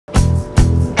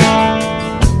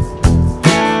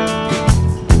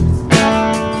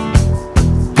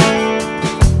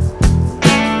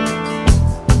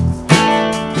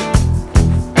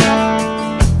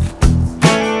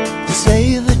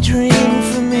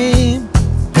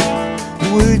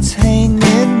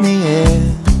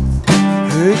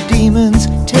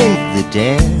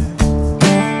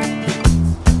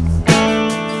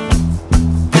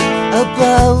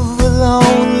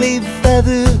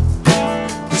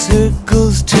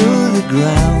circles to the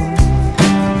ground.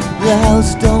 The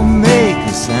house don't make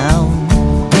a sound.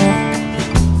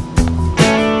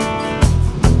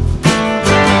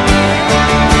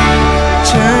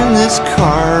 Turn this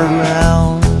car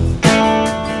around.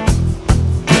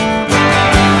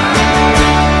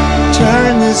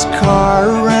 Turn this car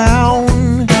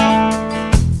around.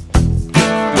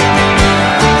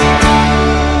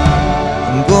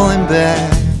 I'm going back.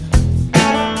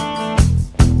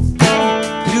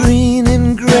 Green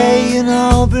and gray and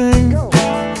auburn,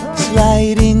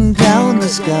 sliding down the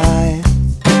sky.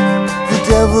 The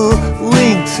devil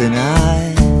winks an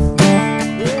eye.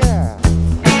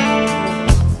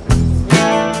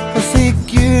 A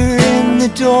figure in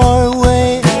the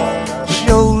doorway,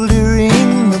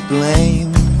 shouldering the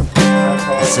blame.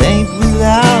 A saint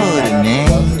without a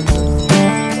name.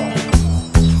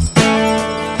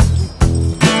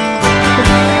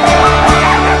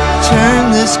 Turn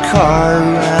this car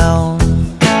around.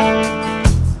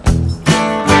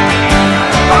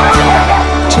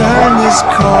 Turn this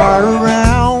car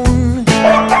around.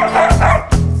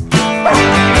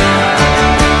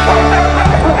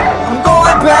 I'm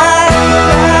going back.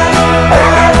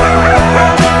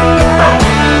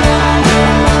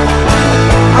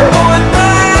 I'm going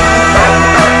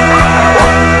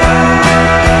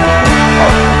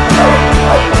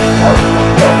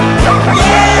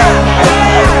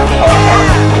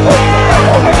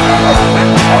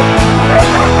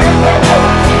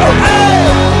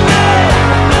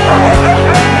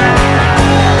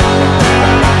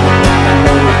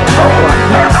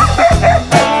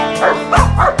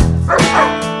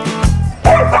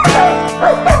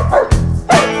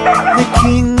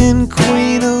King and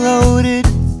queen are loaded,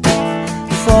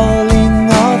 falling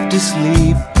off to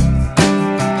sleep.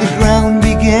 The ground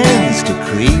begins to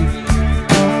creep.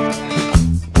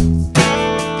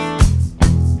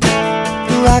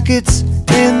 Rockets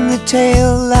in the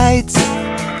tail lights,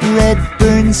 red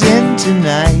burns into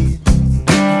night,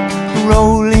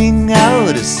 rolling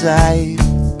out of sight.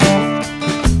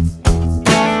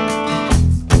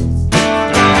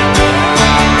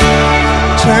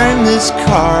 Turn this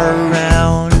car around.